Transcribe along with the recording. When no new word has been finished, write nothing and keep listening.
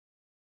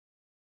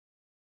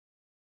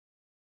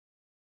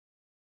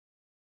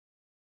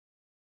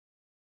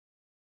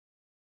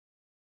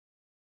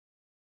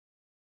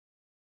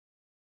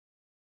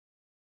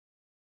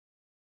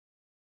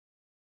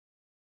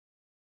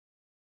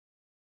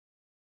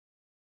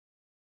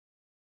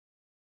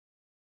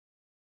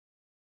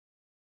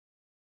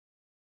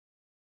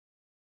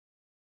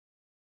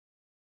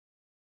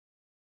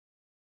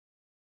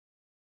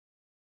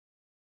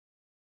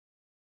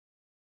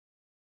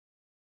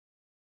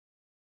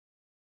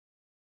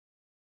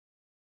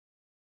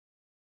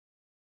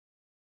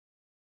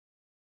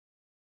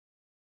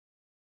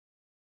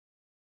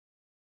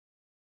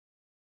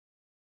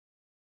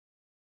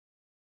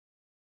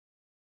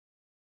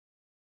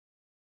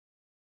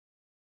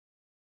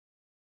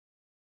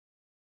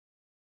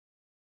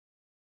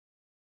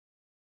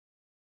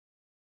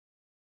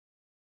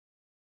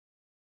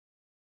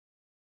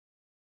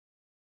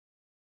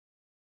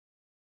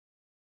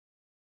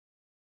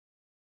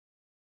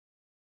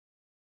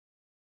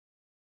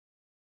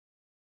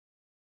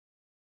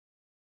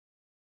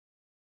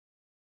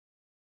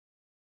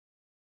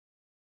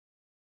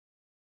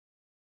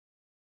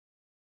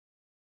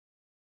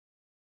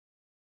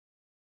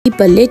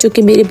बल्ले जो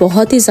कि मेरे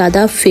बहुत ही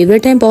ज़्यादा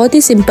फेवरेट हैं। बहुत ही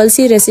सिंपल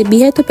सी रेसिपी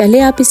है। तो पहले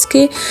आप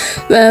इसके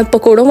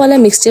पकौड़ों वाला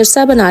मिक्सचर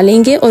सा बना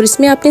लेंगे और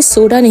इसमें आपने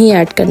सोडा नहीं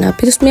ऐड करना।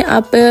 फिर उसमें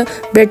आप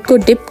ब्रेड को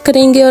डिप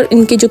करेंगे और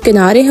इनके जो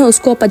किनारे हैं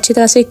उसको आप अच्छी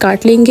तरह से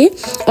काट लेंगे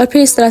और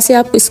फिर इस तरह से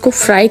आप इसको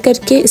फ्राई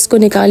करके इसको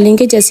निकाल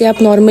लेंगे जैसे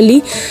आप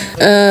नॉर्मली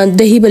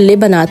दही बल्ले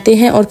बनाते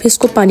हैं। और फिर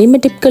इसको पानी में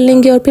डिप कर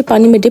लेंगे और फिर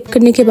पानी में डिप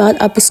करने के बाद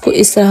आप इसको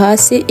इस तरह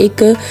से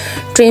एक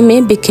ट्रे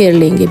में बिखेर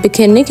लेंगे।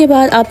 बिखेरने के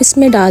बाद आप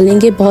इसमें डाल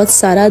लेंगे बहुत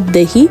सारा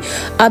दही।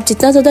 आप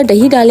जितना ज़्यादा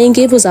दही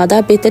डालेंगे वो ज़्यादा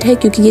बेहतर है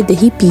क्योंकि ये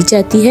दही पी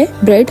जाती है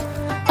ब्रेड।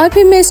 और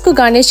फिर मैं इसको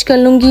गार्निश कर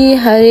लूँगी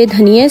हरे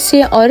धनिया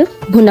से और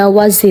भुना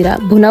हुआ ज़ीरा।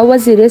 भुना हुआ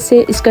ज़ीरे से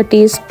इसका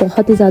टेस्ट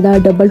बहुत ही ज़्यादा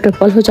डबल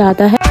ट्रिपल हो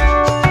जाता है।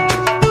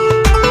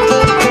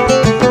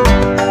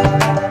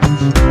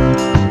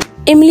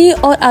 इमली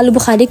और आलू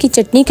बुखारे की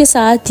चटनी के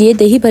साथ ये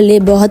दही भल्ले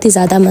बहुत ही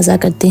ज़्यादा मज़ा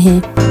करते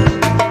हैं।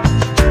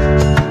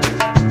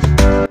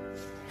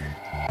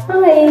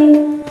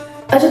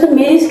 अच्छा, तो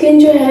मेरी स्किन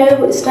जो है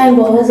वो इस टाइम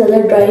बहुत ज़्यादा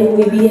ड्राई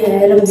हुई भी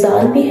है।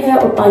 रमज़ान भी है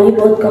और पानी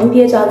बहुत कम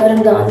पिया जाता है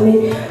रमज़ान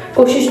में।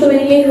 कोशिश तो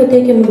मेरी यही होती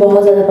है कि मैं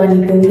बहुत ज़्यादा पानी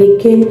पीऊँ,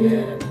 लेकिन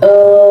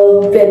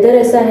वेदर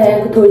ऐसा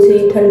है थोड़ी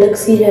सी ठंडक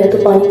सी है तो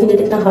पानी पीने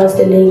का इतना खास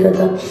दिल नहीं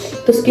करता।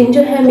 तो स्किन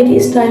जो है मेरी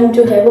इस टाइम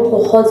जो है वो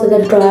बहुत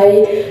ज़्यादा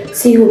ड्राई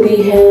सी हो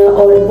गई है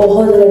और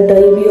बहुत ज़्यादा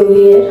डल भी हो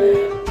गई है।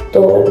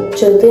 तो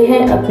चलते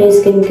हैं अपने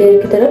स्किन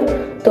केयर की तरफ।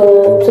 तो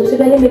सबसे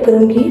पहले मैं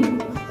करूँगी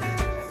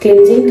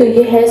क्लिनजिंग। तो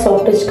ये है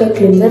सॉफ्ट टच का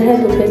क्लिनजर है।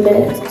 तो फिर मैं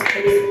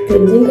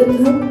क्लिनजिंग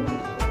करती हूँ,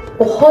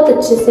 बहुत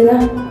अच्छे से ना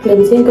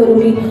क्लिनजिंग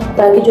करूँगी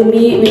ताकि जो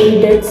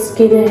मेरी डेड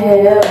स्किन है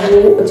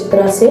वो अच्छी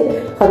तरह से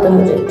ख़त्म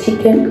हो जाए।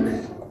 ठीक है,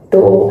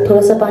 तो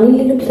थोड़ा सा पानी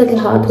ले लूँगी ताकि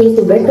हाथ थोड़े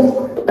से वेट हो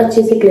तो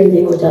अच्छे से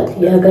क्लिनजिंग हो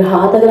जाती है।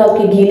 अगर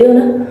आपके गीले हो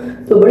ना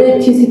तो बड़े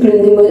अच्छी सी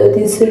क्लिनजिंग हो जाती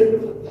है इससे।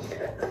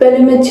 पहले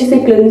मैं अच्छे से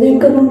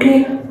क्लिनजिंग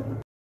करूँगी।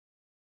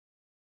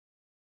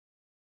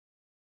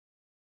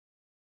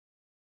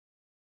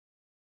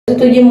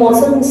 तो ये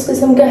मौसम इस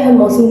किस्म का है,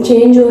 मौसम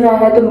चेंज हो रहा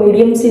है तो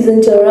मीडियम सीजन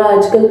चल रहा है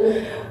आजकल।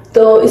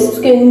 तो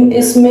इसमें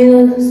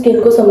स्किन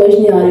को समझ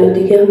नहीं आ रही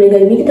होती कि हमने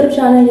गर्मी की तरफ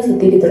जाना है या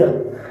सर्दी की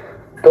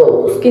तरफ।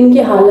 तो स्किन की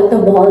हालत ना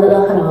बहुत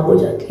ज़्यादा ख़राब हो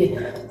जाती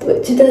है। तो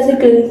अच्छी तरह से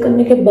क्लींस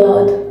करने के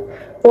बाद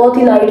बहुत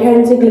ही लाइट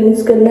हैंड से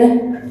क्लींस करना है,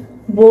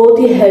 बहुत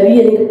ही हैवी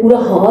यानी कि पूरा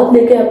हाथ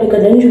लेके आपने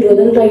करना शुरू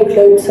होता है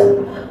लाइट सा,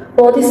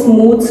 बहुत ही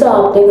स्मूथ सा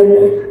आपने करना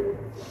है।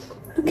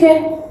 ठीक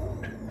है,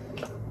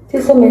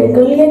 जैसा मैंने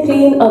कर लिया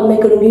क्लीन। अब मैं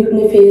करूँगी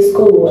अपने फेस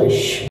को वॉश।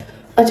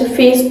 अच्छा,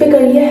 फेस पे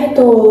कर लिया है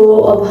तो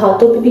अब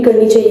हाथों पे भी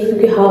करनी चाहिए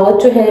क्योंकि हाथ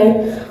जो है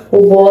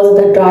वो बहुत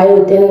ज़्यादा ड्राई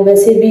होते हैं।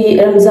 वैसे भी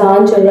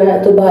रमज़ान चल रहा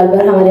है तो बार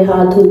बार हमारे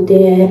हाथ धुलते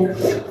हैं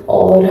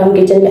और हम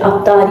किचन में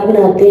इफ्तारी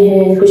बनाते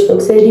हैं, कुछ लोग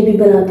सहरी भी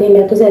बनाते हैं।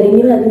 मैं तो सहरी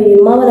नहीं बनाती, मेरी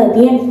अम्मा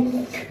बनाती हैं,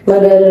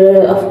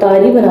 मगर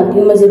इफ्तारी बनाती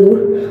हूँ मैं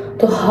ज़रूर।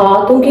 तो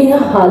हाथों की ना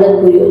हालत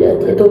बुरी हो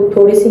जाती है। तो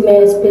थोड़ी सी मैं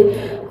इस पर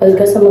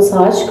हल्का सा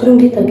मसाज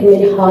करूँगी ताकि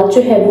मेरे हाथ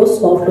जो है वो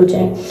सॉफ्ट हो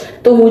जाएं।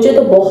 तो मुझे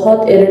तो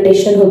बहुत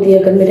इरिटेशन होती है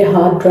अगर मेरे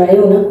हाथ ड्राई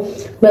हो ना।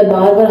 मैं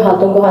बार बार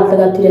हाथों को हाथ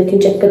लगाती रहती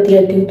हूँ, चेक करती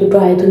रहती हूँ तो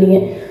ड्राई तो नहीं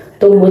है।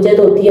 तो मुझे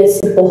तो होती है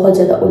इससे बहुत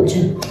ज़्यादा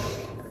उलझन।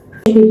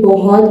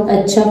 बहुत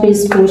अच्छा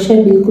फेस वॉश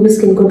है, बिल्कुल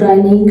स्किन को ड्राई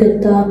नहीं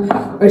करता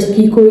और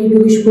इसकी कोई भी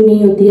खुशबू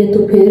नहीं होती है,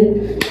 तो फिर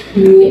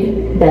ये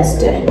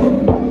बेस्ट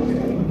है।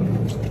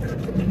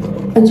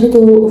 अच्छा,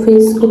 तो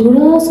फेस को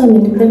थोड़ा सा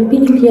मैंने प्रेप भी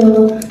नहीं किया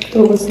हुआ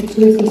तो बस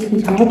अच्छे से इसकी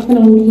झाँप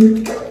बनाऊँगी,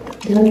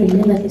 ध्यान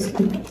देने लगे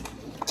इसकी।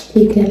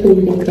 ठीक है, तो ये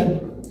देखिए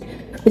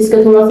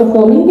इसका थोड़ा सा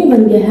फॉर्मिंग भी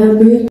बन गया है।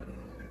 अभी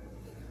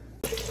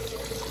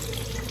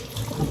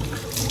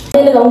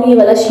मैं लगाऊंगी ये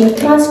वाला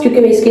शीट मास्क क्योंकि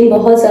मेरी स्किन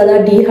बहुत ज़्यादा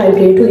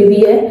डिहाइड्रेट हुई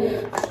हुई है।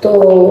 तो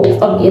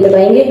अब ये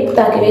लगाएंगे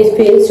ताकि मेरी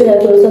फेस जो है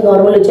थोड़ा सा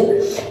नॉर्मल हो जाए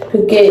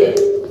क्योंकि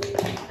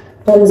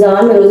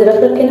रमज़ान में रोज़े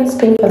रख के ना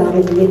स्किन खराब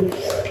हो गई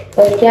है।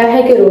 और क्या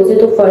है कि रोज़े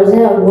तो फ़र्ज़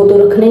है और वो तो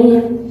रखना ही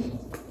है।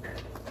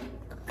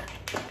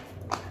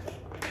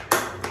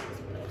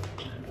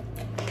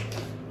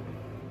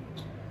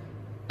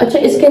 अच्छा,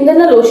 इसके अंदर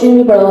ना लोशन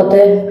भी पड़ा होता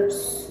है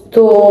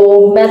तो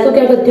मैं तो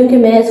क्या करती हूँ कि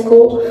मैं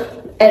इसको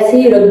ऐसे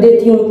ही रख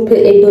देती हूँ, फिर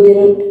 1-2 दिन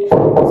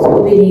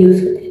इसको भी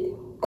रीयूज़ कर देती हूँ।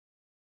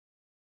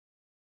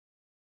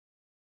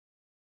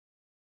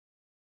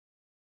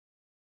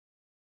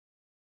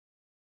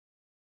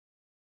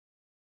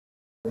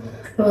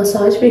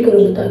 मसाज भी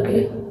करूँगी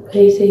ताकि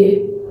सही से ये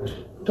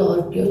डॉल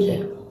भी हो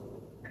जाए।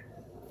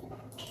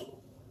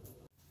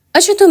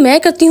 अच्छा, तो मैं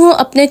करती हूँ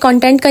अपने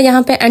कंटेंट का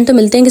यहाँ पे एंड। तो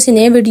मिलते हैं किसी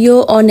नए वीडियो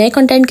और नए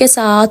कंटेंट के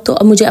साथ। तो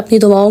अब मुझे अपनी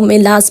दुआओं में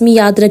लाजमी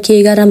याद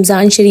रखिएगा।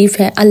 रमज़ान शरीफ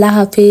है। अल्लाह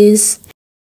हाफिज़।